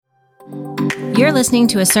You're listening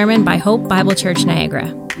to a sermon by Hope Bible Church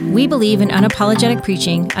Niagara. We believe in unapologetic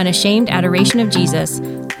preaching, unashamed adoration of Jesus,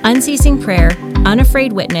 unceasing prayer,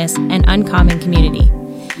 unafraid witness, and uncommon community.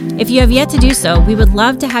 If you have yet to do so, we would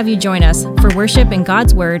love to have you join us for worship in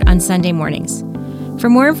God's Word on Sunday mornings. For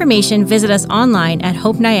more information, visit us online at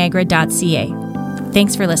hopeniagara.ca.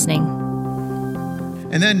 Thanks for listening.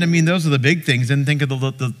 And then, those are the big things. And think of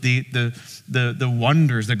the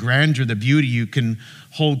wonders, the grandeur, the beauty you can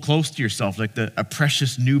hold close to yourself, like a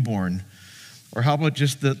precious newborn. Or how about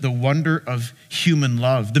just the wonder of human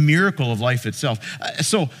love, the miracle of life itself.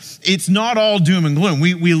 So it's not all doom and gloom.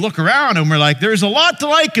 We look around and we're like, there's a lot to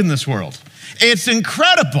like in this world. It's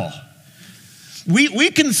incredible.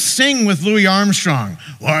 We can sing with Louis Armstrong,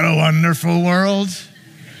 what a wonderful world.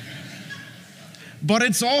 But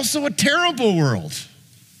it's also a terrible world.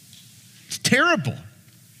 It's terrible.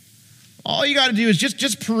 All you got to do is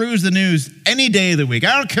just peruse the news any day of the week.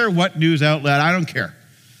 I don't care what news outlet, I don't care.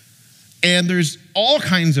 And there's all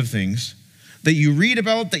kinds of things that you read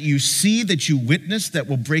about, that you see, that you witness, that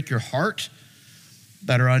will break your heart,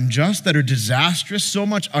 that are unjust, that are disastrous, so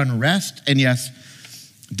much unrest, and yes,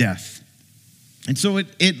 death. And so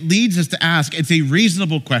it leads us to ask, it's a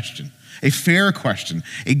reasonable question, a fair question,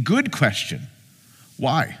 a good question.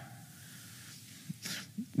 Why?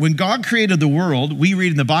 When God created the world, we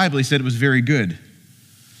read in the Bible, he said it was very good.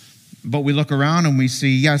 But we look around and we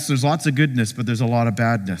see, yes, there's lots of goodness, but there's a lot of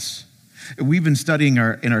badness. We've been studying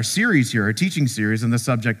in our series here, our teaching series, on the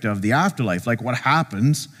subject of the afterlife, like what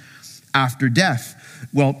happens after death.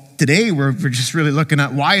 Well, today we're just really looking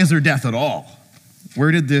at, why is there death at all?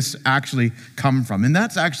 Where did this actually come from? And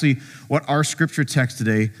that's actually what our scripture text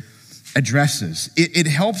today addresses. It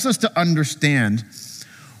helps us to understand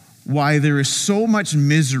why there is so much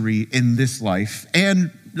misery in this life.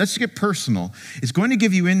 And let's get personal. It's going to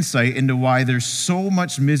give you insight into why there's so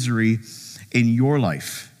much misery in your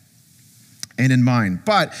life and in mine.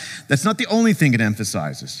 But that's not the only thing it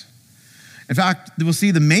emphasizes. In fact, we'll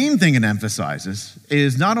see the main thing it emphasizes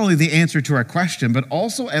is not only the answer to our question, but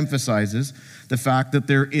also emphasizes the fact that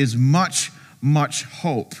there is much, much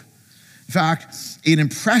hope. In fact, it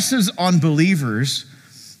impresses on believers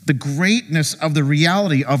the greatness of the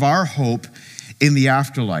reality of our hope in the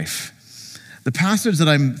afterlife. The passage that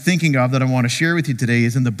I'm thinking of that I want to share with you today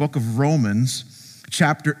is in the book of Romans,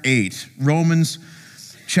 chapter 8. Romans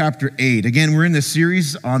chapter 8. Again, we're in this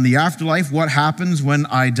series on the afterlife, what happens when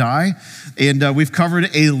I die. And we've covered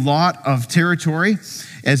a lot of territory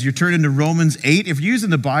as you turn into Romans 8. If you're using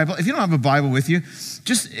the Bible, if you don't have a Bible with you,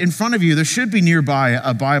 just in front of you, there should be nearby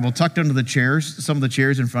a Bible tucked under the chairs, some of the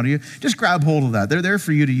chairs in front of you. Just grab hold of that. They're there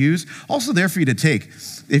for you to use, also there for you to take.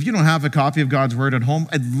 If you don't have a copy of God's Word at home,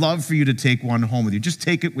 I'd love for you to take one home with you. Just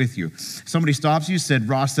take it with you. Somebody stops you, said,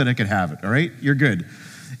 Ross said I could have it, all right? You're good.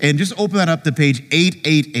 And just open that up to page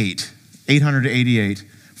 888, 888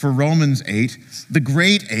 for Romans 8, the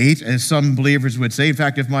great 8, as some believers would say. In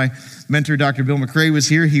fact, if my mentor, Dr. Bill McRae, was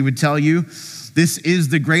here, he would tell you, this is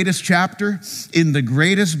the greatest chapter in the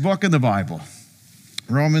greatest book in the Bible,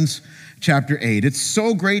 Romans chapter 8. It's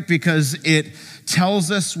so great because it tells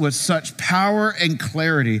us with such power and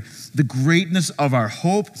clarity the greatness of our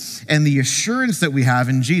hope and the assurance that we have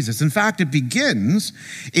in Jesus. In fact, it begins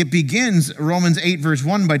Romans 8 verse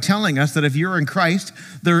 1 by telling us that if you're in Christ,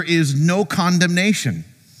 there is no condemnation.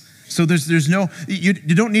 So there's no, you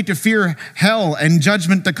don't need to fear hell and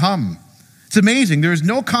judgment to come. It's amazing. There is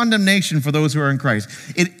no condemnation for those who are in Christ.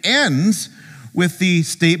 It ends with the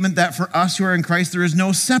statement that for us who are in Christ, there is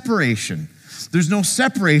no separation. There's no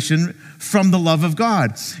separation from the love of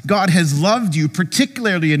God. God has loved you,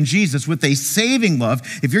 particularly in Jesus, with a saving love.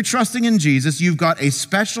 If you're trusting in Jesus, you've got a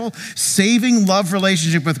special saving love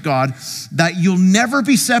relationship with God that you'll never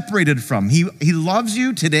be separated from. He loves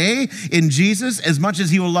you today in Jesus as much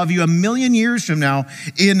as he will love you a million years from now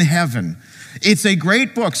in heaven. It's a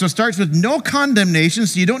great book. So it starts with no condemnation,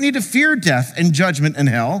 so you don't need to fear death and judgment and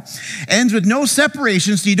hell. Ends with no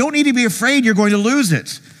separation, so you don't need to be afraid you're going to lose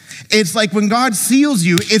it. It's like when God seals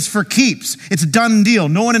you, it's for keeps. It's a done deal.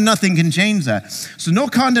 No one and nothing can change that. So no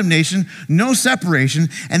condemnation, no separation,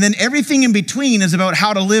 and then everything in between is about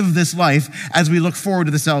how to live this life as we look forward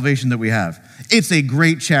to the salvation that we have. It's a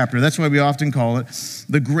great chapter. That's why we often call it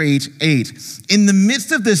the Great 8. In the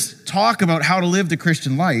midst of this talk about how to live the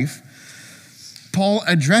Christian life, Paul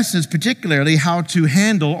addresses particularly how to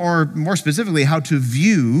handle, or more specifically, how to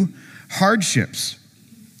view hardships,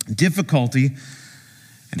 difficulty,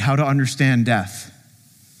 and how to understand death.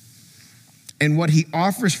 And what he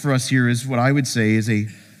offers for us here is what I would say is a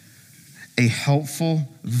helpful,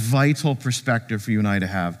 vital perspective for you and I to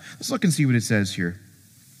have. Let's look and see what it says here.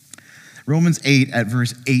 Romans 8 at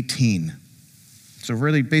verse 18. So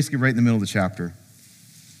really, basically right in the middle of the chapter.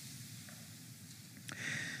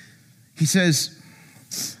 He says,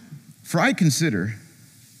 "For I consider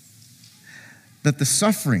that the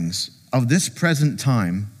sufferings of this present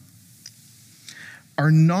time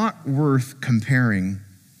are not worth comparing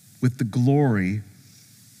with the glory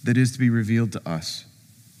that is to be revealed to us.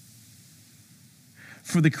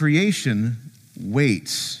 For the creation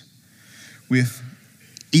waits with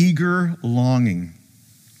eager longing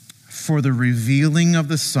for the revealing of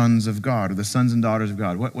the sons of God," or the sons and daughters of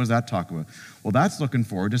God. What does that talk about? Well, that's looking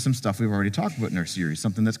forward to some stuff we've already talked about in our series,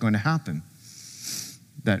 something that's going to happen.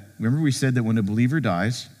 Remember we said that when a believer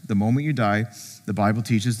dies, the moment you die, the Bible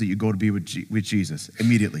teaches that you go to be with Jesus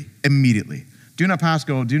immediately. Immediately. Do not pass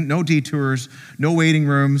go, no detours, no waiting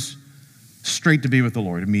rooms, straight to be with the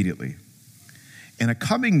Lord immediately. In a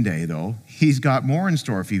coming day, though, he's got more in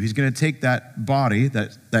store for you. He's going to take that body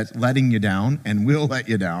that's letting you down and will let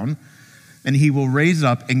you down, and he will raise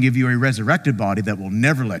up and give you a resurrected body that will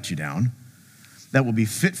never let you down, that will be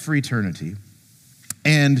fit for eternity,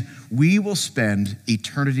 and we will spend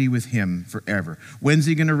eternity with him forever. When's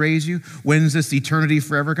he going to raise you? When's this eternity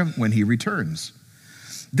forever come? When he returns.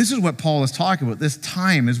 This is what Paul is talking about. This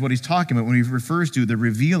time is what he's talking about when he refers to the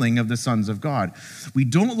revealing of the sons of God. We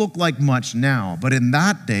don't look like much now, but in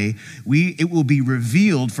that day, it will be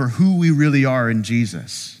revealed for who we really are in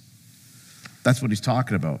Jesus. That's what he's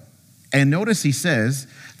talking about. And notice he says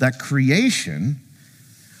that creation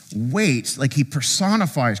waits, like he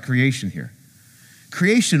personifies creation here.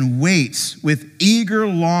 Creation waits with eager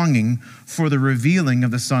longing for the revealing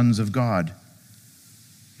of the sons of God.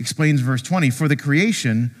 Explains verse 20, "For the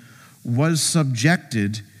creation was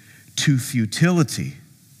subjected to futility."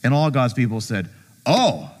 And all God's people said,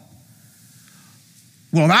 "Oh,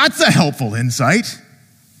 well, that's a helpful insight.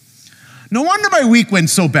 No wonder my week went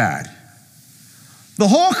so bad. The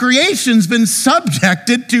whole creation's been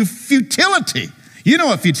subjected to futility." You know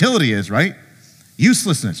what futility is, right?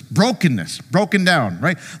 Uselessness, brokenness, broken down,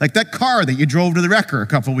 right? Like that car that you drove to the wrecker a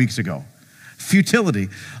couple weeks ago. Futility,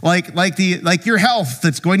 like your health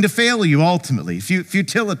that's going to fail you ultimately.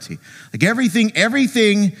 Futility, like everything.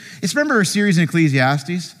 It's remember our series in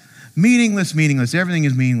Ecclesiastes, meaningless. Everything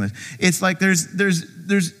is meaningless. It's like there's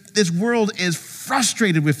this world is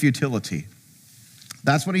frustrated with futility.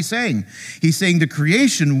 That's what he's saying. He's saying the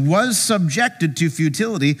creation was subjected to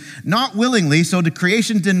futility, not willingly. So the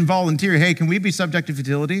creation didn't volunteer. Hey, can we be subject to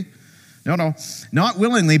futility? No, not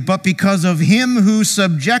willingly, but because of him who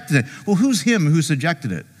subjected it. Well, who's him who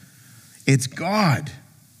subjected it? It's God.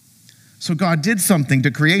 So God did something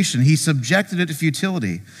to creation. He subjected it to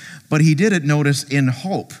futility, but he did it, notice, in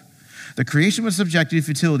hope. The creation was subjected to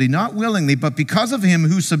futility, not willingly, but because of him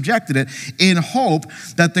who subjected it, in hope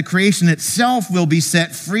that the creation itself will be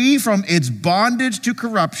set free from its bondage to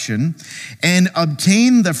corruption and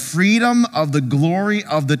obtain the freedom of the glory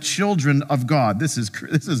of the children of God. This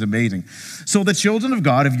is amazing. So the children of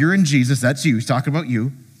God, if you're in Jesus, that's you. He's talking about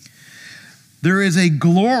you. There is a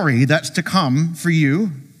glory that's to come for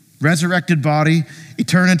you, resurrected body,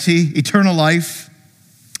 eternity, eternal life,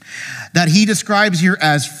 that he describes here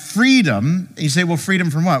as freedom. And you say, well,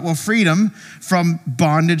 freedom from what? Well, freedom from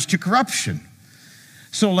bondage to corruption.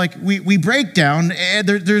 So like we break down,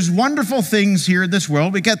 there's wonderful things here in this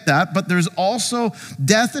world, we get that, but there's also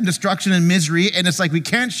death and destruction and misery, and it's like we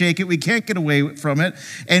can't shake it, we can't get away from it,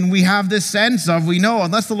 and we have this sense of, we know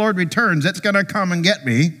unless the Lord returns, it's going to come and get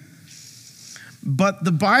me. But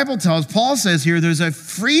the Bible tells, Paul says here, there's a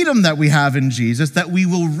freedom that we have in Jesus that we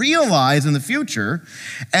will realize in the future,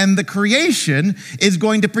 and the creation is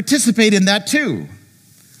going to participate in that too.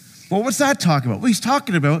 Well, what's that talking about? Well, he's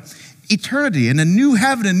talking about eternity and a new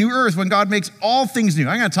heaven and new earth when God makes all things new.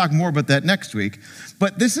 I'm going to talk more about that next week,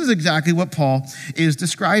 but this is exactly what Paul is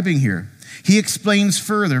describing here. He explains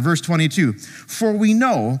further, verse 22, "For we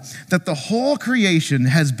know that the whole creation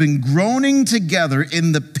has been groaning together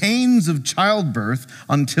in the pains of childbirth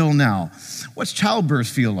until now." What's childbirth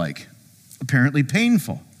feel like? Apparently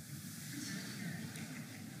painful.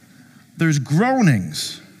 There's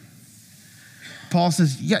groanings. Paul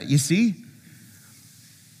says, yeah, you see?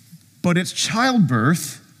 But it's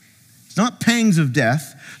childbirth. It's not pangs of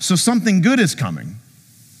death. So something good is coming.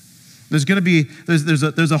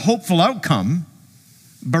 There's a hopeful outcome,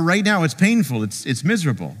 but right now it's painful, it's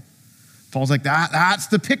miserable. Paul's like, that's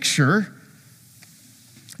the picture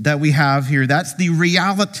that we have here. That's the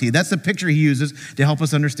reality. That's the picture he uses to help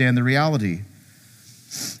us understand the reality.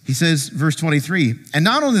 He says, verse 23, "And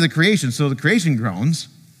not only the creation," so the creation groans,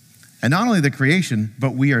 "and not only the creation,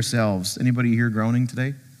 but we ourselves." Anybody here groaning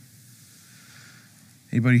today?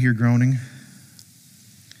 Anybody here groaning?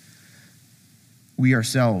 We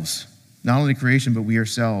ourselves not only creation, but we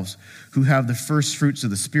ourselves, who have the first fruits of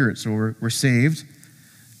the Spirit. So we're saved.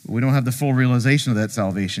 We don't have the full realization of that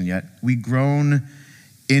salvation yet. We groan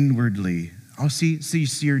inwardly. Oh, see,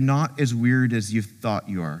 you're not as weird as you thought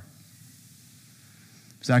you are.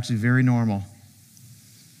 It's actually very normal,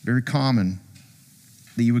 very common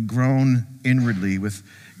that you would groan inwardly with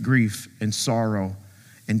grief and sorrow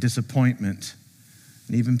and disappointment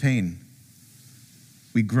and even pain.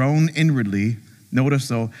 We groan inwardly, notice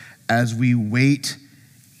though, as we wait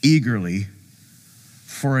eagerly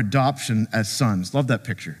for adoption as sons. Love that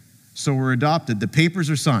picture. So we're adopted, the papers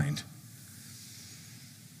are signed,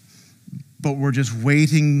 but we're just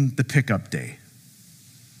waiting the pickup day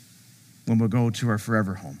when we'll go to our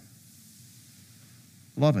forever home.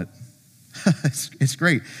 Love it. It's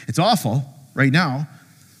great. It's awful right now,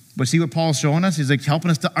 but see what Paul's showing us? He's like helping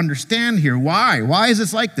us to understand here. Why? Why is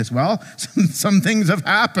this like this? Well, some things have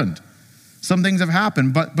happened. Some things have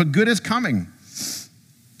happened, but good is coming.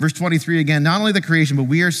 Verse 23 again, not only the creation, but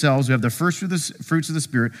we ourselves who have the first fruits of the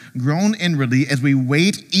Spirit, groan inwardly as we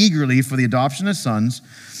wait eagerly for the adoption as sons,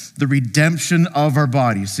 the redemption of our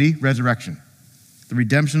bodies. See, resurrection. The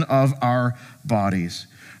redemption of our bodies.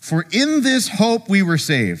 For in this hope we were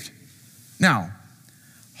saved. Now,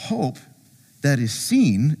 hope that is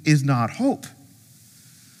seen is not hope.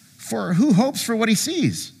 For who hopes for what he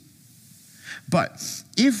sees? But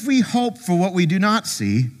if we hope for what we do not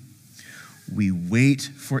see, we wait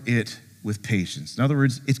for it with patience. In other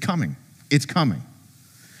words, it's coming. It's coming.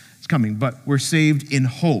 It's coming, but we're saved in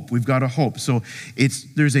hope. We've got a hope. So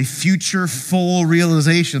there's a future full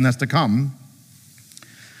realization that's to come.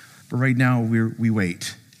 But right now, we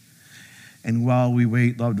wait. And while we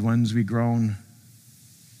wait, loved ones, we groan.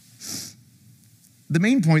 The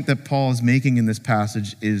main point that Paul is making in this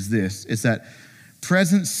passage is this, is that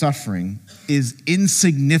present suffering is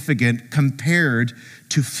insignificant compared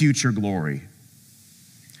to future glory.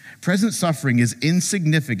 Present suffering is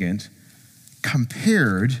insignificant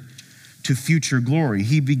compared to future glory.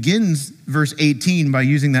 He begins verse 18 by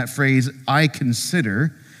using that phrase, I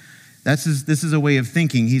consider. This is a way of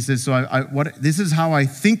thinking. He says, this is how I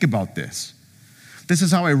think about this. This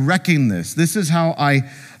is how I reckon this. This is how I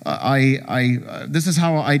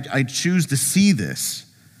choose to see this.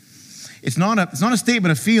 It's not a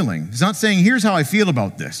statement of feeling. It's not saying, here's how I feel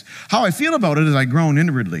about this. How I feel about it is I groan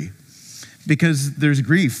inwardly because there's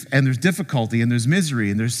grief and there's difficulty and there's misery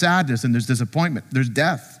and there's sadness and there's disappointment. There's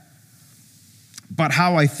death. But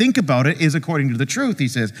how I think about it is according to the truth. He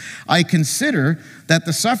says, I consider that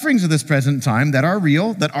the sufferings of this present time that are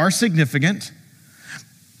real, that are significant,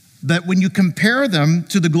 that when you compare them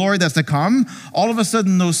to the glory that's to come, all of a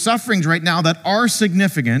sudden those sufferings right now that are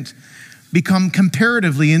significant become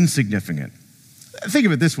comparatively insignificant. Think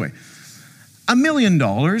of it this way. $1 million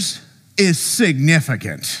is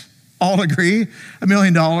significant. All agree? $1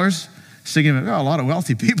 million, significant. Oh, a lot of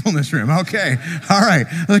wealthy people in this room. Okay, all right.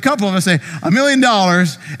 A couple of us say $1 million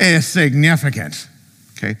is significant.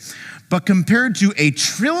 Okay, but compared to $1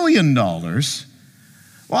 trillion,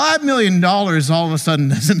 well, $1 million all of a sudden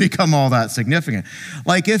doesn't become all that significant.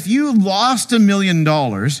 Like if you lost $1 million,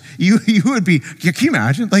 you would be, can you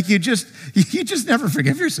imagine? Like you just never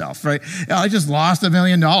forgive yourself, right? I just lost $1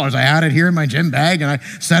 million. I had it here in my gym bag and I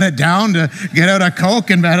set it down to get out a Coke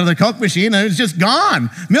and out of the Coke machine and it's just gone.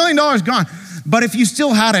 $1 million gone. But if you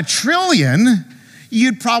still had $1 trillion,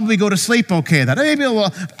 you'd probably go to sleep okay. That maybe a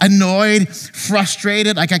little annoyed,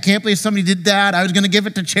 frustrated, like I can't believe somebody did that. I was going to give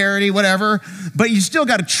it to charity, whatever. But you still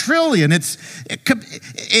got $1 trillion.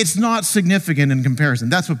 It's not significant in comparison.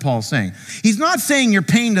 That's what Paul's saying. He's not saying your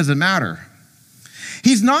pain doesn't matter.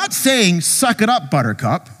 He's not saying suck it up,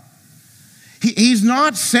 buttercup. He's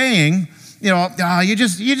not saying, you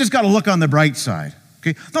just got to look on the bright side.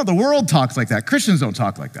 Okay? No, the world talks like that. Christians don't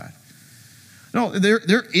talk like that. No,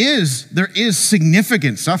 there is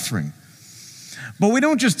significant suffering. But we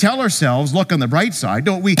don't just tell ourselves, look on the bright side.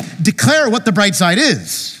 No, we declare what the bright side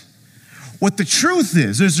is. What the truth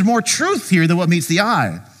is. There's more truth here than what meets the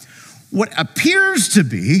eye. What appears to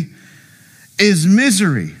be is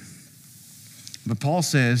misery. But Paul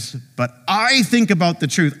says, but I think about the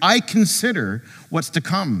truth. I consider what's to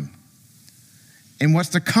come. And what's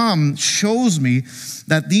to come shows me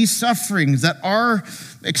that these sufferings that are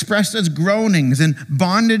expressed as groanings and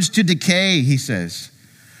bondage to decay, he says,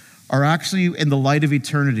 are actually in the light of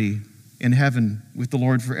eternity in heaven with the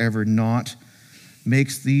Lord forever,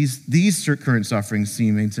 makes these current sufferings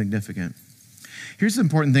seem insignificant. Here's the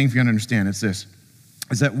important thing for you to understand. It's this,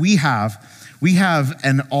 is that we have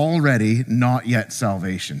an already not yet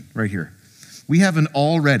salvation right here. We have an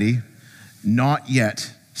already not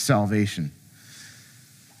yet salvation.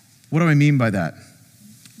 What do I mean by that?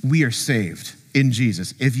 we are saved in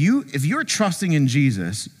Jesus. If you're trusting in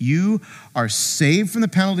Jesus, you are saved from the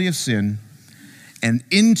penalty of sin and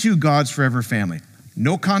into God's forever family.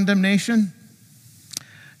 No condemnation,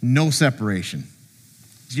 no separation.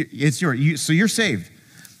 So you're saved.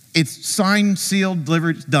 It's signed, sealed,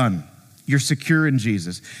 delivered, done. You're secure in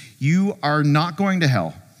Jesus. You are not going to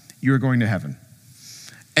hell. You're going to heaven.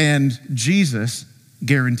 And Jesus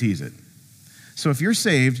guarantees it. So if you're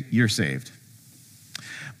saved, you're saved.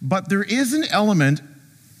 But there is an element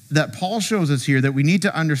that Paul shows us here that we need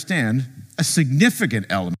to understand, a significant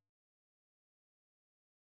element.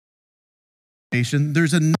 There's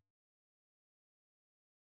a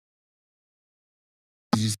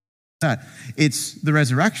that it's the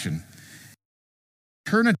resurrection.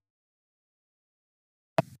 Eternity.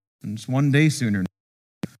 It's one day sooner.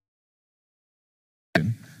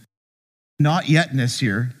 Not yetness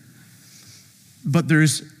here, but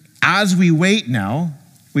there's, as we wait now,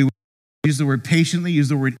 we use the word patiently, use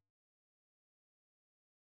the word,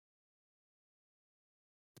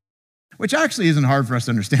 which actually isn't hard for us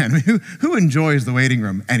to understand. I mean, who enjoys the waiting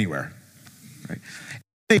room anywhere? Right?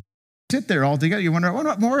 They sit there all together. You wonder,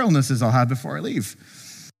 what more illnesses I'll have before I leave?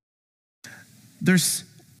 There's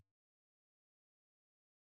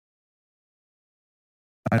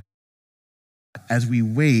as we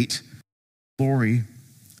wait, glory.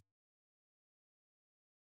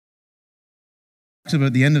 It's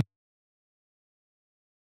about the end of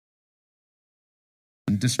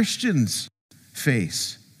the Christians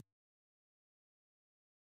face.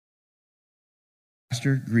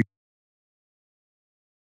 Pastor,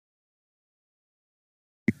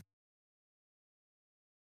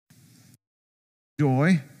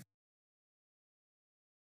 joy.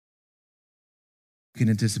 You can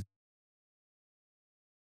anticipate.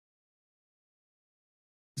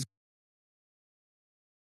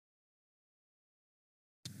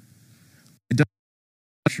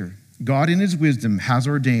 God in his wisdom has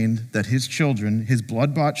ordained that his children, his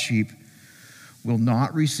blood-bought sheep, will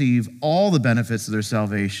not receive all the benefits of their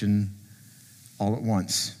salvation all at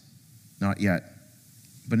once. Not yet.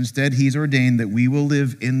 But instead, he's ordained that we will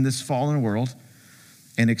live in this fallen world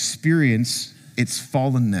and experience its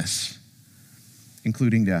fallenness,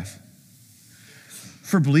 including death.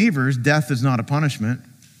 For believers, death is not a punishment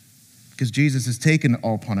because Jesus has taken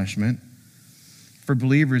all punishment. For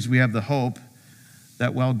believers, we have the hope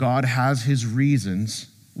that while God has his reasons,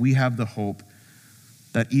 we have the hope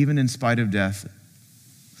that even in spite of death,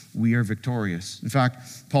 we are victorious. In fact,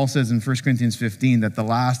 Paul says in 1 Corinthians 15 that the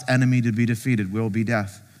last enemy to be defeated will be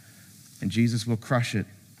death, and Jesus will crush it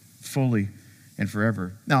fully and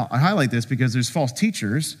forever. Now, I highlight this because there's false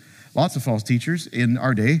teachers, lots of false teachers in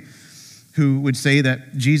our day, who would say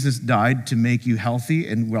that Jesus died to make you healthy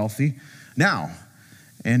and wealthy now.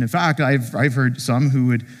 And in fact, I've heard some who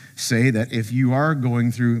would say that if you are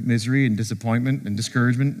going through misery and disappointment and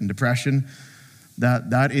discouragement and depression,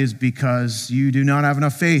 that is because you do not have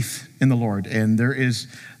enough faith in the Lord, and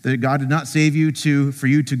that God did not save you for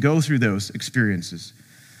you to go through those experiences.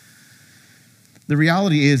 The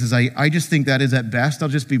reality is I just think that is at best, I'll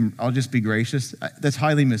just be gracious, that's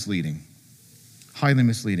highly misleading. Highly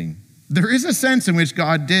misleading. There is a sense in which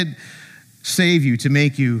God did save you to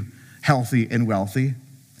make you healthy and wealthy.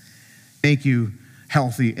 Make you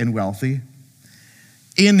healthy and wealthy.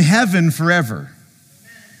 In heaven forever.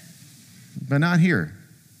 But not here.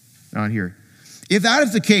 Not here. If that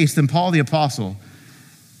is the case, then Paul the Apostle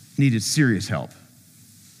needed serious help.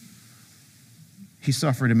 He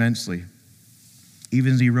suffered immensely.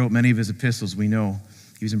 Even as he wrote many of his epistles, we know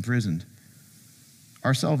he was imprisoned.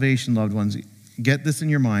 Our salvation, loved ones, get this in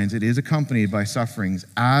your minds, it is accompanied by sufferings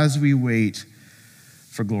as we wait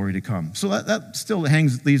for glory to come. So that still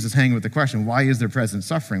leaves us hanging with the question, why is there present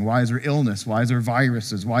suffering? Why is there illness? Why is there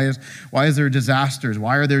viruses? Why is there disasters?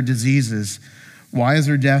 Why are there diseases? Why is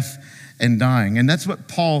there death and dying? And that's what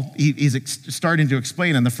Paul is starting to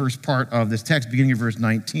explain in the first part of this text, beginning of verse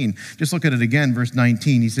 19. Just look at it again, verse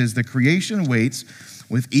 19. He says, the creation waits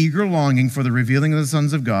with eager longing for the revealing of the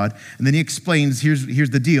sons of God. And then he explains, here's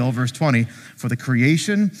the deal, verse 20. For the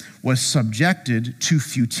creation was subjected to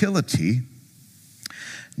futility,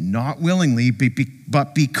 not willingly,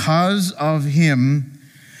 but because of him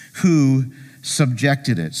who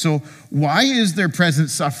subjected it. So why is there present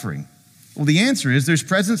suffering? Well, the answer is there's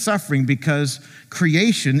present suffering because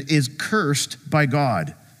creation is cursed by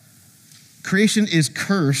God. Creation is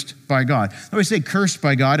cursed by God. When I say cursed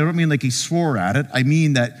by God, I don't mean like he swore at it. I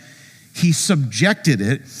mean that he subjected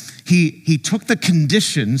it. He took the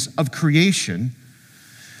conditions of creation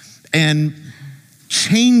and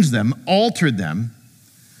changed them, altered them,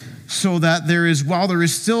 so that while there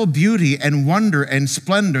is still beauty and wonder and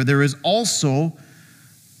splendor, there is also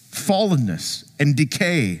fallenness and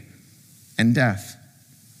decay and death.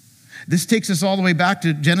 This takes us all the way back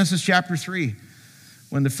to Genesis chapter 3.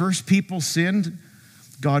 When the first people sinned,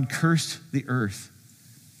 God cursed the earth,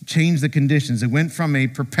 changed the conditions. It went from a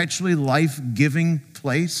perpetually life-giving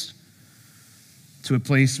place to a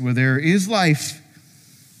place where there is life,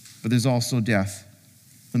 but there's also death.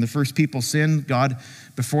 When the first people sinned, God,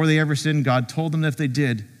 before they ever sinned, God told them that if they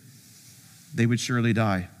did, they would surely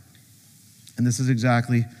die. And this is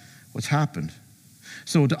exactly what's happened.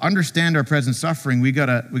 So to understand our present suffering, we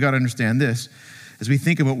gotta understand this. As we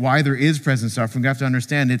think about why there is present suffering, we have to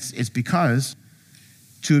understand it's because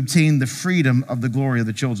to obtain the freedom of the glory of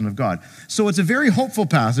the children of God. So it's a very hopeful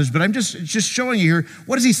passage, but I'm just showing you here,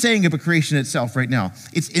 what is he saying about creation itself right now?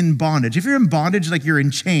 It's in bondage. If you're in bondage, like you're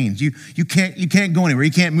in chains, you can't go anywhere,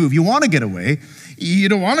 you can't move. You want to get away. You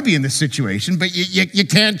don't want to be in this situation, but you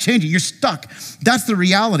can't change it. You're stuck. That's the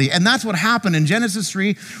reality. And that's what happened in Genesis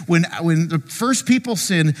 3 when the first people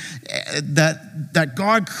sinned, that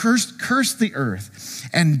God cursed the earth,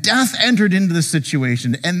 and death entered into the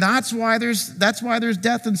situation. And that's why there's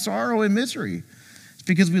death and sorrow and misery. It's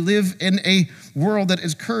because we live in a world that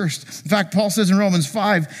is cursed. In fact, Paul says in Romans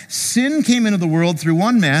 5, sin came into the world through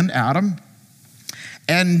one man, Adam,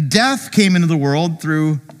 and death came into the world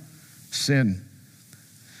through sin.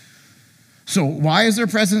 So why is there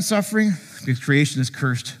present suffering? Because creation is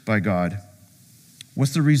cursed by God.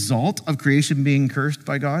 What's the result of creation being cursed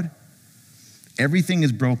by God? Everything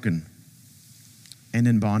is broken and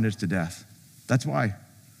in bondage to death. That's why.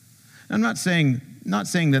 I'm not saying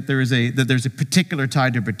that there's a particular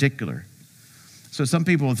tied to particular. So some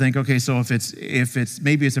people will think, okay, so if it's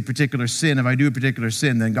maybe it's a particular sin, if I do a particular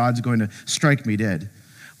sin, then God's going to strike me dead.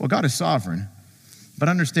 Well, God is sovereign. But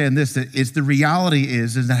understand this, that it's the reality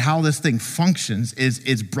is that how this thing functions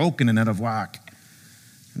is broken and out of whack.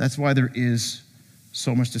 That's why there is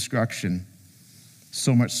so much destruction,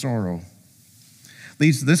 so much sorrow.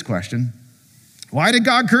 Leads to this question: why did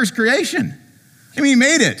God curse creation? I mean, he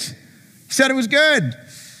made it. He said it was good.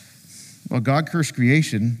 Well, God cursed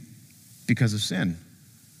creation because of sin.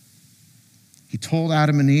 He told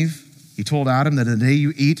Adam and Eve, he told Adam that the day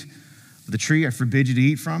you eat of the tree I forbid you to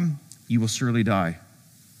eat from, you will surely die.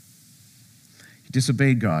 He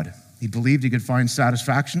disobeyed God. He believed he could find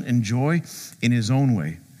satisfaction and joy in his own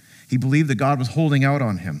way. He believed that God was holding out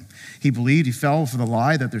on him. He believed, he fell for the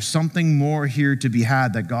lie that there's something more here to be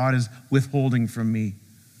had that God is withholding from me.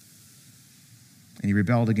 And he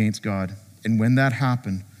rebelled against God. And when that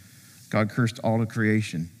happened, God cursed all of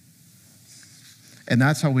creation. And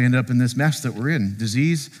that's how we end up in this mess that we're in: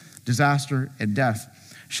 disease, disaster, and death.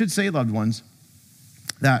 I should say, loved ones,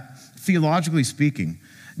 that theologically speaking,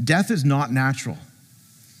 death is not natural.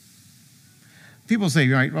 People say,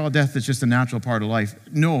 right, well, death is just a natural part of life.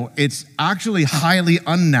 No, it's actually highly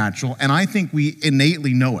unnatural, and I think we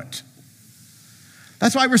innately know it.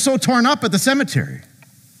 That's why we're so torn up at the cemetery.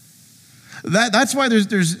 That's why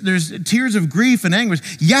there's tears of grief and anguish.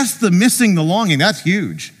 Yes, the missing, the longing, that's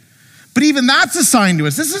huge. But even that's a sign to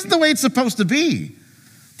us. This isn't the way it's supposed to be.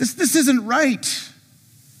 This isn't right.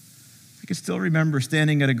 I can still remember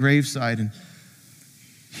standing at a graveside and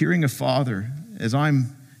hearing a father, as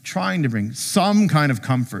I'm trying to bring some kind of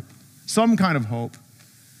comfort, some kind of hope,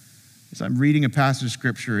 as I'm reading a passage of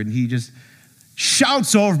scripture, and he just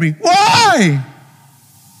shouts over me, "Why?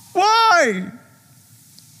 Why?"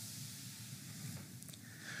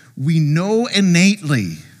 We know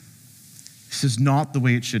innately this is not the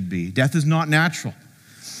way it should be. Death is not natural.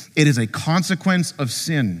 It is a consequence of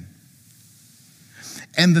sin.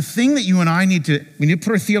 And the thing that you and I need to put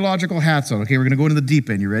our theological hats on. Okay, we're going to go into the deep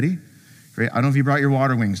end. You ready? Great. I don't know if you brought your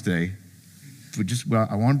water wings today.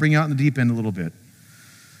 But I want to bring you out in the deep end a little bit.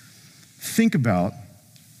 Think about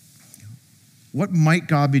what might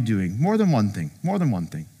God be doing? More than one thing.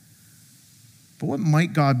 But what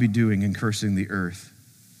might God be doing in cursing the earth?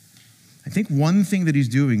 I think one thing that he's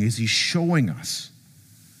doing is he's showing us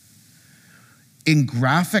in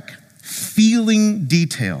graphic, feeling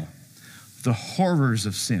detail the horrors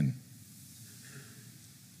of sin.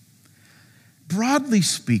 Broadly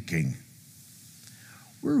speaking,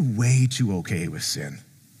 we're way too okay with sin.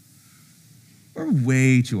 We're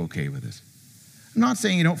way too okay with this. I'm not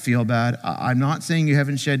saying you don't feel bad. I'm not saying you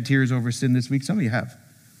haven't shed tears over sin this week. Some of you have.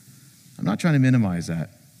 I'm not trying to minimize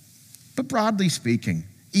that. But broadly speaking,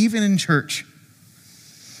 even in church,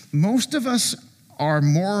 most of us are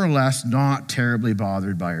more or less not terribly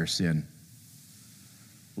bothered by our sin.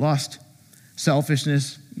 Lust,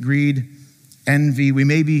 selfishness, greed, envy. We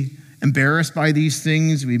may be embarrassed by these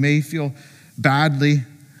things. We may feel badly,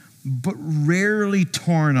 but rarely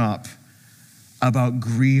torn up about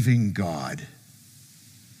grieving God.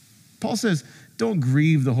 Paul says, don't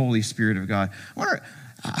grieve the Holy Spirit of God. I wonder,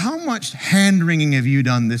 how much hand-wringing have you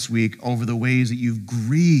done this week over the ways that you've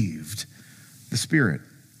grieved the Spirit?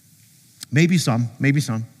 Maybe some.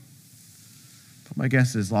 But my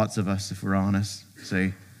guess is lots of us, if we're honest,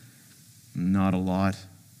 say, not a lot.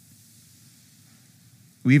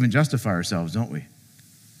 We even justify ourselves, don't we?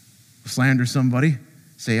 We slander somebody,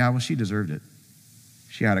 say, well, she deserved it.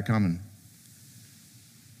 She had it coming.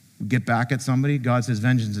 We get back at somebody, God says,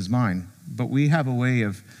 vengeance is mine. But we have a way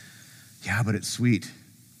of, but it's sweet.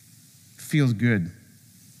 Feels good.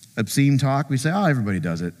 Obscene talk, we say, everybody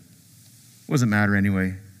does it. Doesn't matter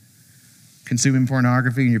anyway. Consuming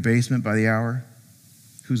pornography in your basement by the hour,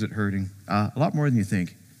 who's it hurting? A lot more than you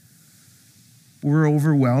think. We're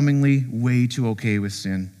overwhelmingly way too okay with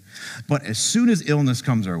sin. But as soon as illness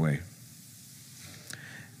comes our way,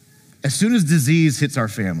 as soon as disease hits our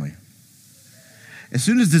family, as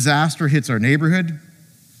soon as disaster hits our neighborhood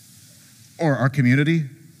or our community,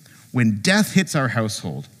 when death hits our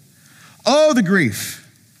household, oh, the grief,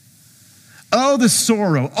 oh, the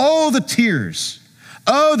sorrow, oh, the tears,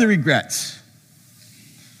 oh, the regrets.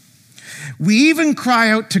 We even cry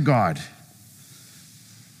out to God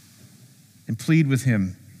and plead with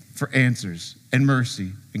him for answers and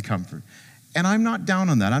mercy and comfort. And I'm not down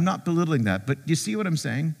on that. I'm not belittling that. But you see what I'm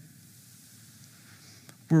saying?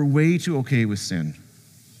 We're way too okay with sin.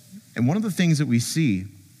 And one of the things that we see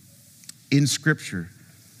in Scripture,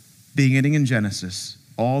 beginning in Genesis,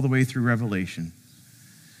 all the way through Revelation,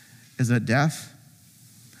 is that death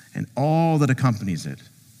and all that accompanies it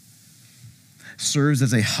serves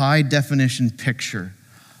as a high-definition picture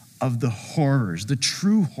of the horrors, the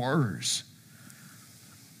true horrors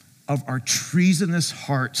of our treasonous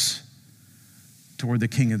hearts toward the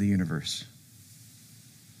King of the universe.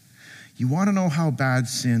 You want to know how bad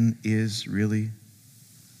sin is, really?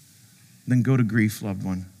 Then go to grief, loved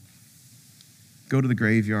one. Go to the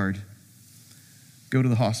graveyard. Go to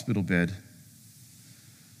the hospital bed.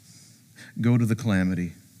 Go to the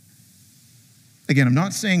calamity. Again, I'm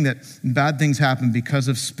not saying that bad things happen because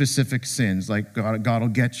of specific sins, like God will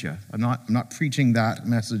get you. I'm not preaching that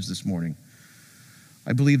message this morning.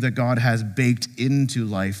 I believe that God has baked into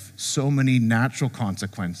life so many natural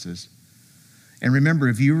consequences. And remember,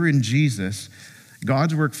 if you were in Jesus,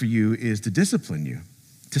 God's work for you is to discipline you,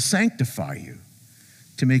 to sanctify you,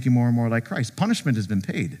 to make you more and more like Christ. Punishment has been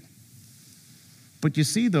paid. But you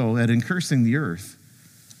see, though, that in cursing the earth,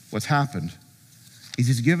 what's happened is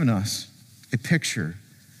he's given us a picture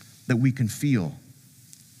that we can feel,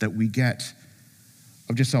 that we get,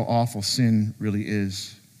 of just how awful sin really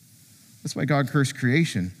is. That's why God cursed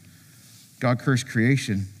creation. God cursed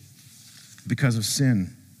creation because of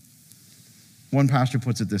sin. One pastor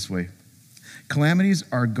puts it this way: calamities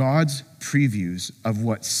are God's previews of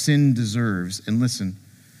what sin deserves, and listen,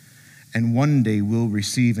 and one day will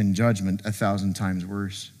receive in judgment 1,000 times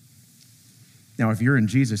worse. Now, if you're in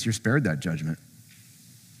Jesus, you're spared that judgment.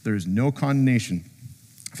 There is no condemnation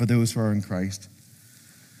for those who are in Christ.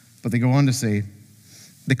 But they go on to say,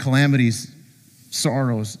 the calamities,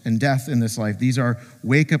 sorrows, and death in this life, these are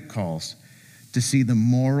wake-up calls to see the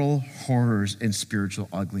moral horrors and spiritual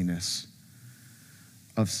ugliness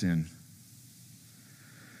of sin.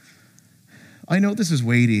 I know this is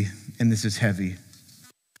weighty and this is heavy.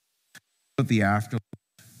 But the afterlife,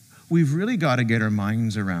 we've really got to get our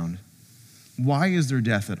minds around, why is there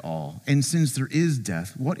death at all? And since there is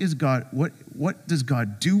death, what does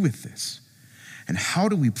God do with this? And how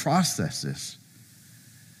do we process this?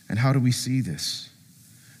 And how do we see this?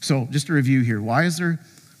 So just to review here, why is there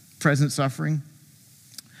present suffering?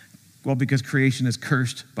 Well, because creation is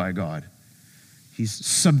cursed by God. He's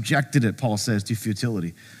subjected it, Paul says, to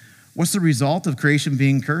futility. What's the result of creation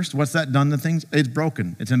being cursed? What's that done to things? It's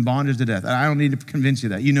broken. It's in bondage to death. And I don't need to convince you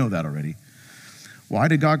that. You know that already. Why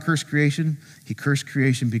did God curse creation? He cursed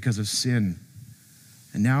creation because of sin.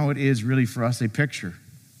 And now it is really for us a picture,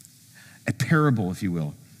 a parable, if you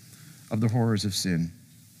will, of the horrors of sin.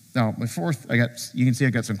 Now, my fourth, you can see I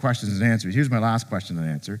got some questions and answers. Here's my last question and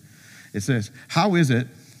answer. It says, how is it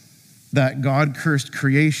that God cursed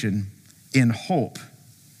creation in hope?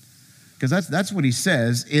 Because that's what he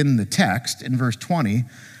says in the text in verse 20.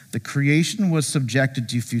 The creation was subjected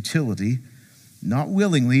to futility, not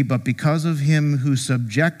willingly, but because of him who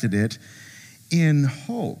subjected it in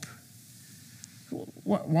hope.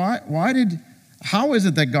 How is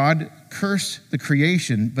it that God cursed the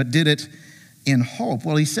creation but did it in hope?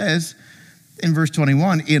 Well, he says in verse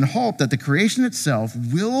 21, in hope that the creation itself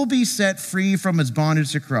will be set free from its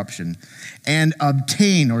bondage to corruption and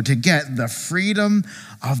obtain or to get the freedom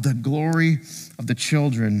of the glory of the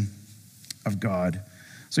children of God.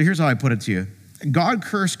 So here's how I put it to you. God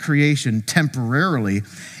cursed creation temporarily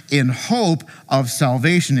in hope of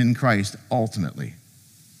salvation in Christ ultimately.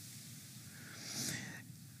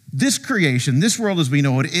 This creation, this world as we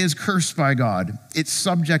know it, is cursed by God. It's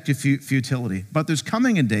subject to futility. But there's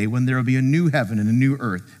coming a day when there will be a new heaven and a new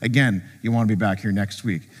earth. Again, you want to be back here next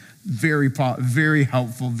week. Very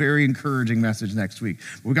helpful, very encouraging message next week.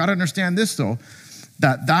 We got to understand this, though,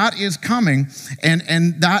 that is coming,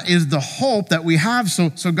 and that is the hope that we have. So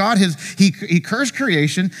God he cursed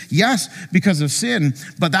creation, yes, because of sin,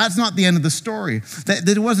 but that's not the end of the story. That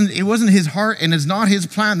it wasn't his heart, and it's not his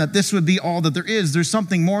plan that this would be all that there is. There's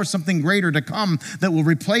something more, something greater to come that will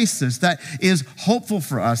replace this, that is hopeful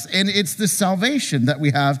for us, and it's the salvation that we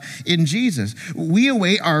have in Jesus. We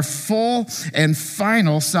await our full and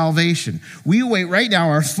final salvation. We await right now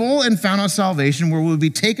our full and final salvation, where we'll be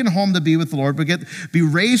taken home to be with the Lord. We be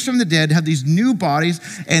raised from the dead, have these new bodies,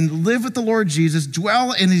 and live with the Lord Jesus,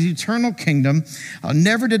 dwell in his eternal kingdom,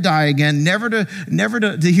 never to die again, never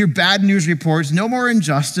to hear bad news reports, no more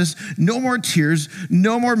injustice, no more tears,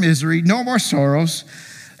 no more misery, no more sorrows.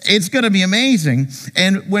 It's going to be amazing.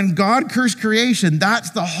 And when God cursed creation, that's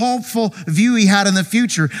the hopeful view he had in the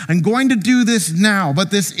future. I'm going to do this now, but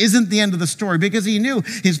this isn't the end of the story, because he knew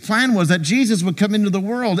his plan was that Jesus would come into the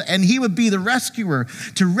world and he would be the rescuer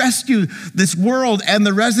to rescue this world and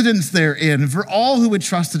the residents therein for all who would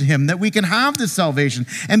trust in him, that we can have this salvation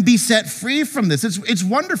and be set free from this. It's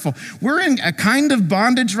wonderful. We're in a kind of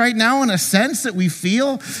bondage right now in a sense that we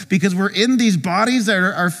feel because we're in these bodies that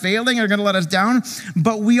are failing, are going to let us down,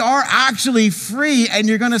 but we are actually free, and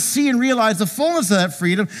you're going to see and realize the fullness of that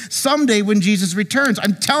freedom someday when Jesus returns.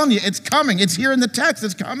 I'm telling you, it's coming. It's here in the text.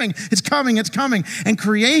 It's coming. It's coming. It's coming. And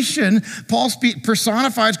creation, Paul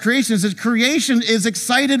personifies creation, says creation is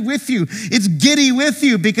excited with you. It's giddy with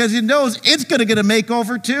you because it knows it's going to get a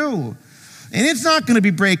makeover too. And it's not going to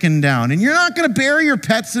be breaking down. And you're not going to bury your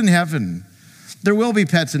pets in heaven. There will be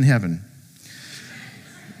pets in heaven.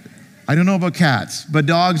 I don't know about cats, but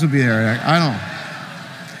dogs will be there. I don't.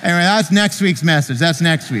 Anyway, that's next week's message. That's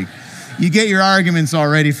next week. You get your arguments all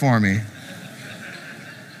ready for me.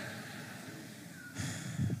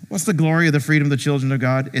 What's the glory of the freedom of the children of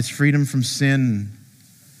God? It's freedom from sin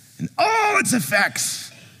and all its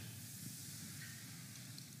effects.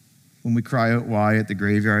 When we cry out, why, at the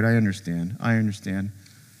graveyard, I understand.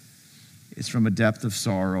 It's from a depth of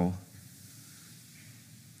sorrow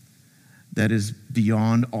that is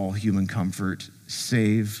beyond all human comfort,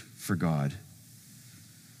 save for God.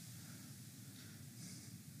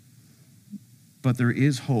 But there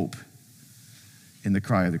is hope in the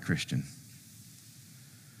cry of the Christian,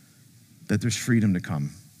 that there's freedom to come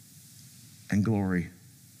and glory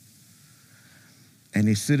and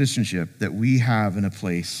a citizenship that we have in a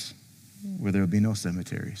place where there will be no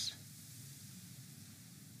cemeteries.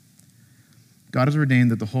 God has ordained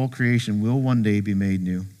that the whole creation will one day be made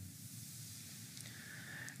new,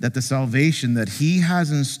 that the salvation that he has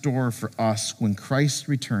in store for us when Christ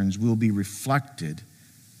returns will be reflected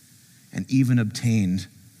and even obtained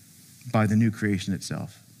by the new creation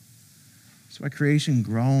itself. That's why creation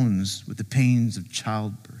groans with the pains of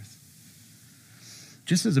childbirth.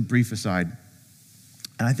 Just as a brief aside,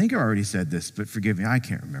 and I think I already said this, but forgive me, I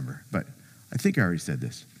can't remember, but I think I already said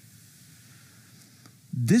this.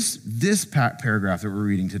 This paragraph that we're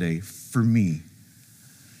reading today, for me,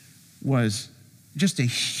 was just a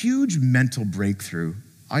huge mental breakthrough,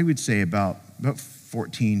 I would say about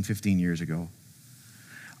 14, 15 years ago.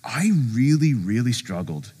 I really, really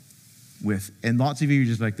struggled with, and lots of you are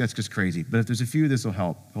just like, that's just crazy. But if there's a few, this will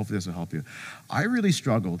help. Hopefully this will help you. I really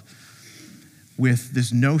struggled with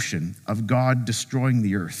this notion of God destroying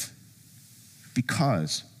the earth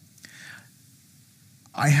because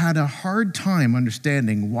I had a hard time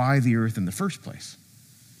understanding why the earth in the first place.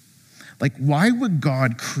 Like, why would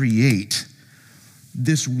God create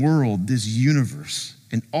this world, this universe,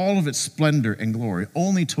 in all of its splendor and glory,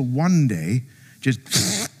 only to one day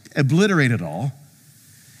just obliterate it all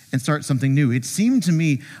and start something new? It seemed to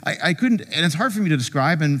me, I couldn't, and it's hard for me to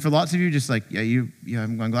describe, and for lots of you, just like,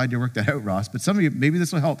 I'm glad you worked that out, Ross, but some of you, maybe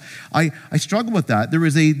this will help. I struggled with that. There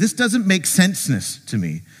was this doesn't make senseness to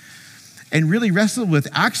me, and really wrestled with,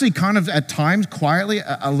 actually kind of at times, quietly,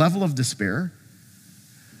 a level of despair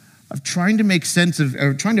of trying to make sense of,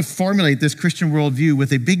 or trying to formulate this Christian worldview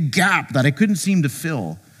with a big gap that I couldn't seem to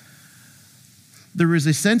fill. There was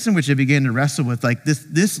a sense in which I began to wrestle with, like,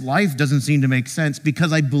 this life doesn't seem to make sense,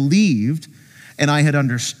 because I believed and I had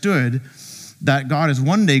understood that God is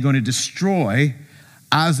one day going to destroy,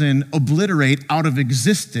 as in obliterate out of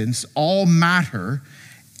existence, all matter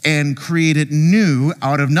and create it new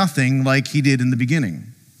out of nothing like he did in the beginning.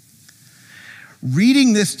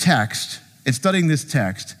 Reading this text and studying this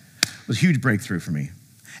text was a huge breakthrough for me.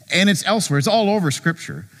 And it's elsewhere. It's all over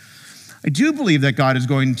Scripture. I do believe that God is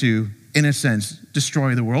going to, in a sense,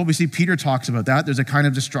 destroy the world. We see Peter talks about that. There's a kind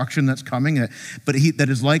of destruction that's coming, that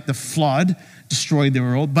is like the flood destroyed the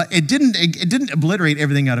world, but it didn't obliterate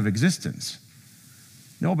everything out of existence.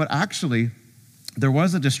 No, but actually, there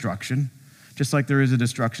was a destruction, just like there is a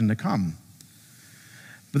destruction to come.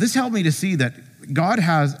 But this helped me to see that God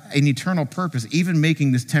has an eternal purpose, even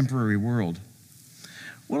making this temporary world.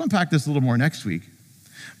 We'll unpack this a little more next week.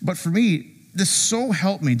 But for me, this so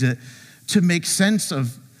helped me to make sense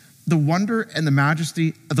of the wonder and the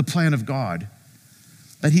majesty of the plan of God,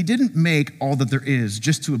 that he didn't make all that there is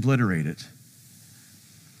just to obliterate it,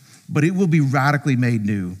 but it will be radically made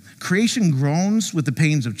new. Creation groans with the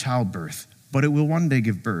pains of childbirth, but it will one day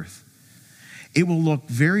give birth. It will look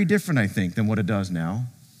very different, I think, than what it does now,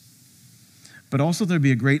 but also there'll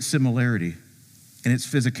be a great similarity in its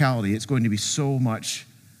physicality. It's going to be so much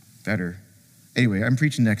better. Anyway, I'm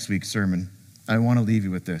preaching next week's sermon. I want to leave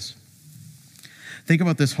you with this. Think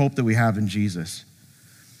about this hope that we have in Jesus.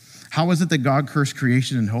 How is it that God cursed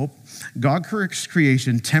creation in hope? God cursed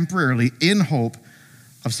creation temporarily in hope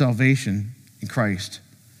of salvation in Christ.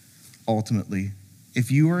 Ultimately,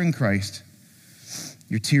 if you are in Christ,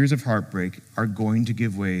 your tears of heartbreak are going to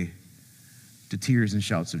give way to tears and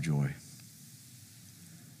shouts of joy.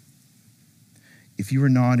 If you are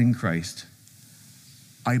not in Christ,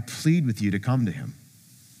 I plead with you to come to him.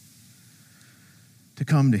 To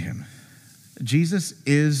come to him. Jesus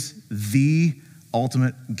is the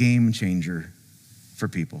ultimate game changer for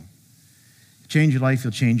people. Change your life,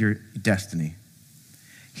 he'll change your destiny.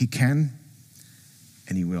 He can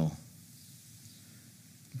and he will.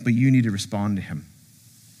 But you need to respond to him.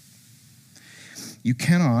 You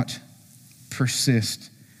cannot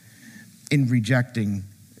persist in rejecting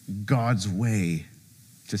God's way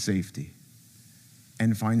to safety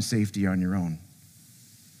and find safety on your own.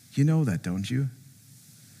 You know that, don't you?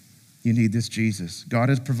 You need this Jesus. God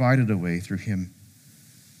has provided a way through him.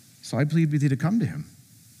 So I plead with you to come to him,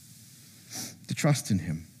 to trust in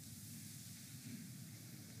him.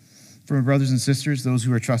 For my brothers and sisters, those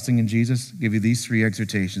who are trusting in Jesus, I'll give you these 3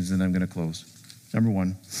 exhortations and I'm going to close. Number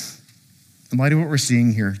 1, in light of what we're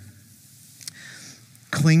seeing here,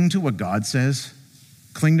 cling to what God says.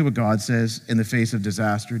 Cling to what God says in the face of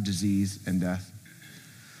disaster, disease, and death.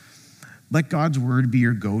 Let God's word be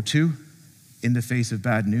your go-to in the face of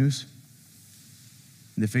bad news,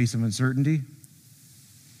 in the face of uncertainty,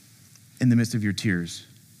 in the midst of your tears.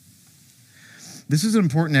 This is an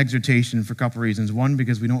important exhortation for a couple reasons. One,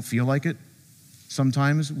 because we don't feel like it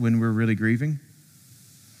sometimes when we're really grieving,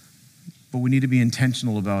 but we need to be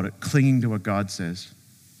intentional about it, clinging to what God says.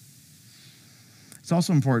 It's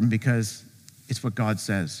also important because it's what God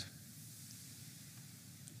says.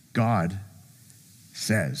 God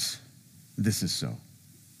says this is so.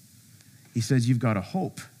 He says you've got a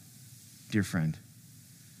hope, dear friend.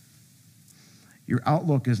 Your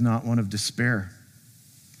outlook is not one of despair,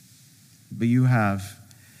 but you have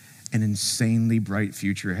an insanely bright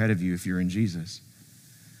future ahead of you if you're in Jesus.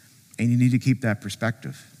 And you need to keep that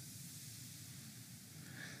perspective.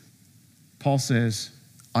 Paul says,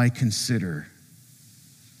 I consider.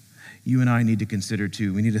 You and I need to consider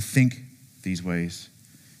too. We need to think these ways.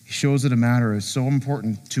 He shows that a matter is so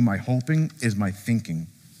important to my hoping is my thinking.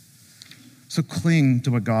 So cling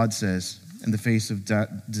to what God says in the face of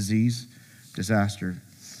disease, disaster,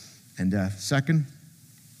 and death. Second,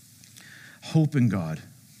 hope in God.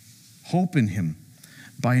 Hope in him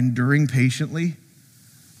by enduring patiently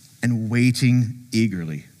and waiting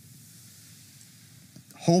eagerly.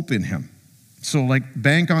 Hope in him. So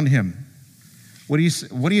bank on him. What do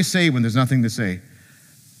you say when there's nothing to say?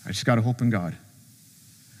 I just got to hope in God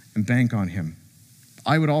and bank on him.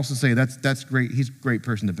 I would also say that's great. He's a great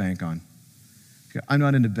person to bank on. I'm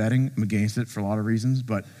not into betting. I'm against it for a lot of reasons,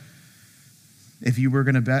 but if you were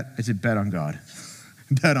going to bet, I said bet on God.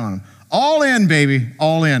 Bet on him. All in, baby.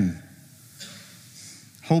 All in.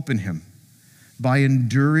 Hope in him by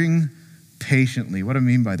enduring patiently. What do I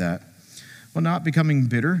mean by that? Well, not becoming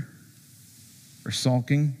bitter or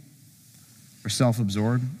sulking or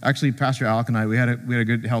self-absorbed. Actually, Pastor Alec and I, we had a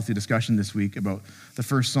good, healthy discussion this week about the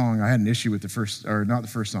first song. I had an issue with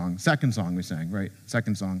second song we sang, right?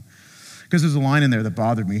 Second song. Because there's a line in there that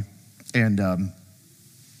bothered me, and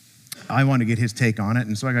I wanted to get his take on it,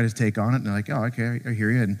 and so I got his take on it, and I'm like, oh, okay, I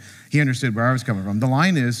hear you, and he understood where I was coming from. The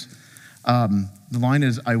line is, The line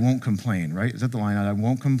is, I won't complain, right? Is that the line? I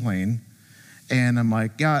won't complain. And I'm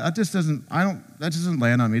like, yeah, that doesn't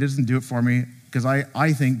land on me. It doesn't do it for me. Because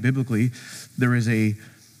I think biblically there is a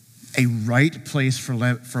right place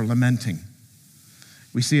for lamenting.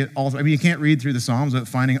 We see it all. You can't read through the Psalms without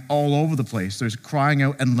finding it all over the place. There's crying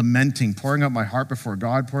out and lamenting, pouring out my heart before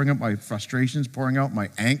God, pouring out my frustrations, pouring out my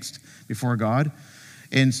angst before God.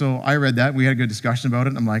 And so I read that. We had a good discussion about it.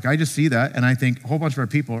 And I'm like, I just see that. And I think a whole bunch of our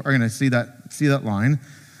people are going to see that line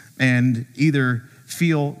and either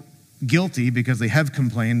feel guilty because they have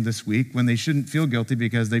complained this week when they shouldn't feel guilty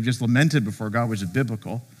because they've just lamented before God, which is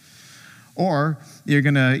biblical. Or you're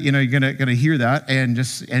gonna hear that and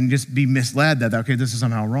just be misled that okay, this is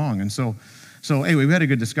somehow wrong. And so anyway, we had a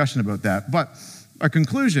good discussion about that. But our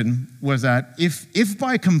conclusion was that if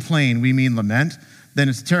by complain we mean lament, then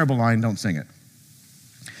it's a terrible line, don't sing it.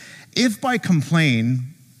 If by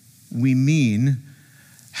complain we mean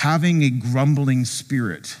having a grumbling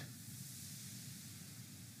spirit,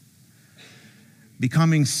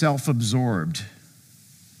 becoming self-absorbed,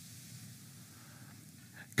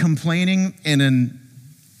 complaining in an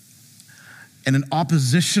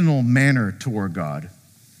oppositional manner toward God,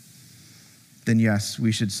 then yes,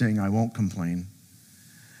 we should sing, I won't complain.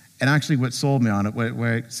 And actually what sold me on it,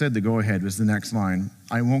 where I said the go-ahead was the next line,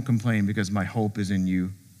 I won't complain because my hope is in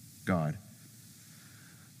you, God.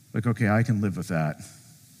 Like, okay, I can live with that.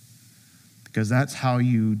 Because that's how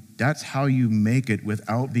you make it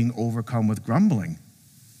without being overcome with grumbling,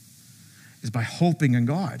 is by hoping in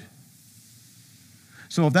God.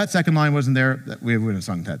 So if that second line wasn't there, we wouldn't have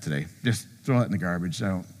sung that today. Just throw it in the garbage.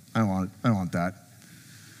 I don't want that.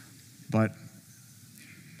 But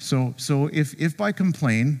so if by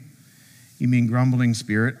complain you mean grumbling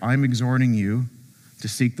spirit, I'm exhorting you to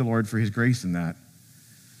seek the Lord for his grace in that.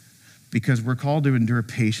 Because we're called to endure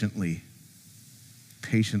patiently.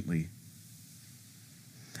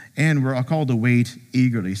 And we're called to wait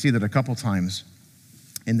eagerly. You see that a couple times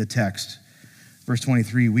in the text. Verse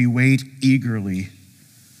 23, we wait eagerly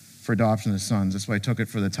for adoption as sons. That's why I took it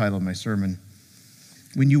for the title of my sermon.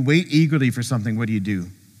 When you wait eagerly for something, what do?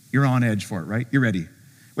 You're on edge for it, right? You're ready.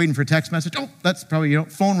 Waiting for a text message. Oh, that's probably,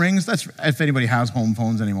 phone rings. That's if anybody has home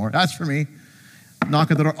phones anymore. That's for me.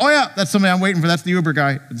 Knock at the door. Oh yeah, that's somebody I'm waiting for. That's the Uber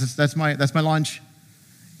guy. That's my lunch.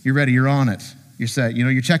 You're ready. You're on it. You're set.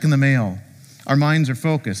 You're checking the mail. Our minds are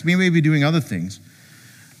focused. We may be doing other things,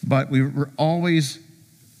 but we're always,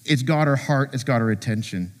 it's got our heart. It's got our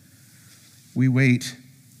attention. We wait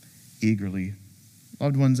eagerly.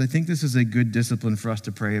 Loved ones, I think this is a good discipline for us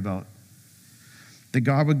to pray about. That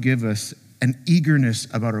God would give us an eagerness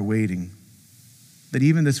about our waiting. That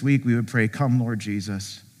even this week we would pray, come, Lord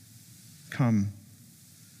Jesus, come.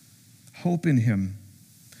 Hope in him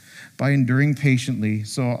by enduring patiently.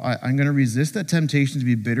 So I'm going to resist that temptation to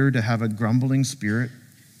be bitter, to have a grumbling spirit.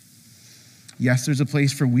 Yes, there's a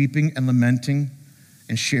place for weeping and lamenting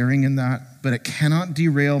and sharing in that, but it cannot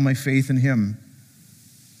derail my faith in him.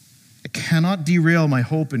 It cannot derail my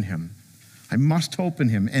hope in him. I must hope in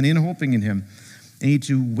him, and in hoping in him, I need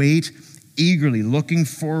to wait eagerly, looking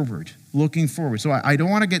forward. So I don't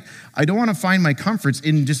want to find my comforts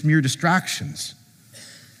in just mere distractions,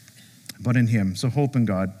 but in him. So hope in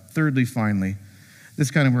God. Thirdly, finally, this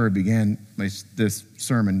is kind of where I began this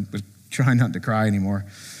sermon, was trying not to cry anymore,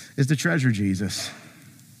 is to treasure Jesus.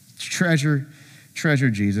 Treasure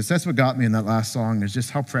Jesus. That's what got me in that last song, is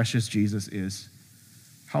just how precious Jesus is.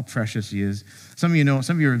 How precious he is. Some of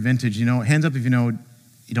you are vintage, hands up if you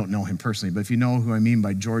don't know him personally, but if you know who I mean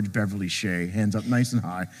by George Beverly Shea, hands up nice and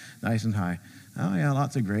high. Oh yeah,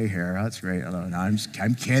 lots of gray hair, that's great. No,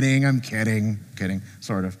 I'm kidding,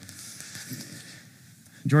 sort of.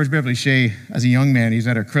 George Beverly Shea, as a young man, he's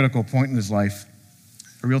at a critical point in his life,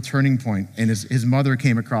 a real turning point, and his mother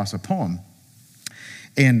came across a poem.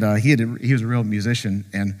 And he was a real musician,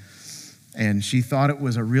 and she thought it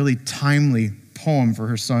was a really timely poem for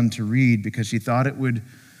her son to read because she thought it would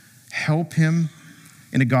help him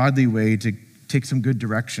in a godly way to take some good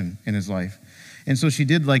direction in his life. And so she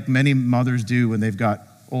did like many mothers do when they've got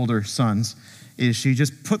older sons, is she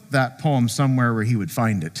just put that poem somewhere where he would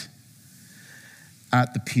find it,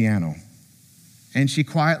 at the piano. And she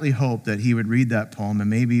quietly hoped that he would read that poem and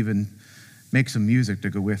maybe even make some music to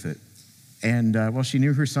go with it. And she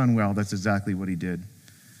knew her son well. That's exactly what he did.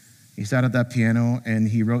 He sat at that piano and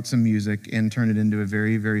he wrote some music and turned it into a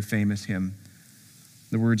very, very famous hymn.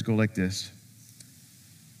 The words go like this.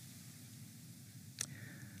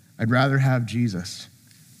 I'd rather have Jesus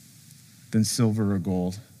than silver or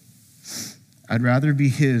gold. I'd rather be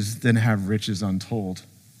his than have riches untold.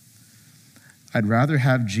 I'd rather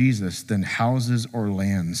have Jesus than houses or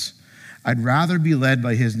lands. I'd rather be led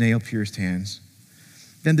by his nail-pierced hands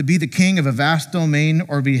than to be the king of a vast domain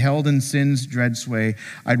or be held in sin's dread sway.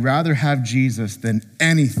 I'd rather have Jesus than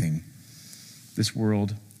anything this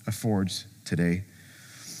world affords today.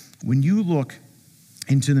 When you look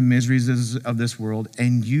into the miseries of this world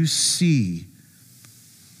and you see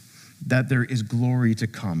that there is glory to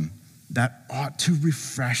come, that ought to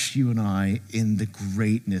refresh you and I in the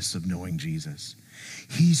greatness of knowing Jesus.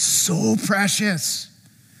 He's so precious.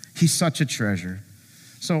 He's such a treasure.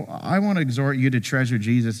 So I want to exhort you to treasure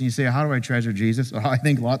Jesus. And you say, how do I treasure Jesus? Well, I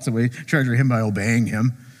think lots of ways. Treasure him by obeying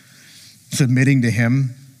him, submitting to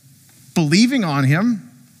him, believing on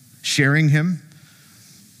him, sharing him,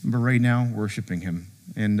 but right now, worshiping him.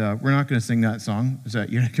 And we're not going to sing that song. Is that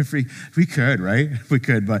you're free? We could, right? We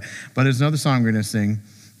could, but there's another song we're going to sing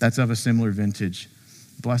that's of a similar vintage.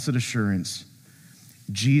 Blessed assurance,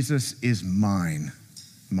 Jesus is mine.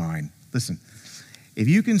 Listen, if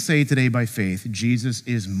you can say today by faith, Jesus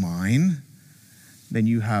is mine, then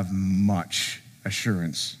you have much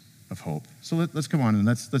assurance of hope. So let's come on and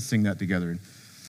let's sing that together.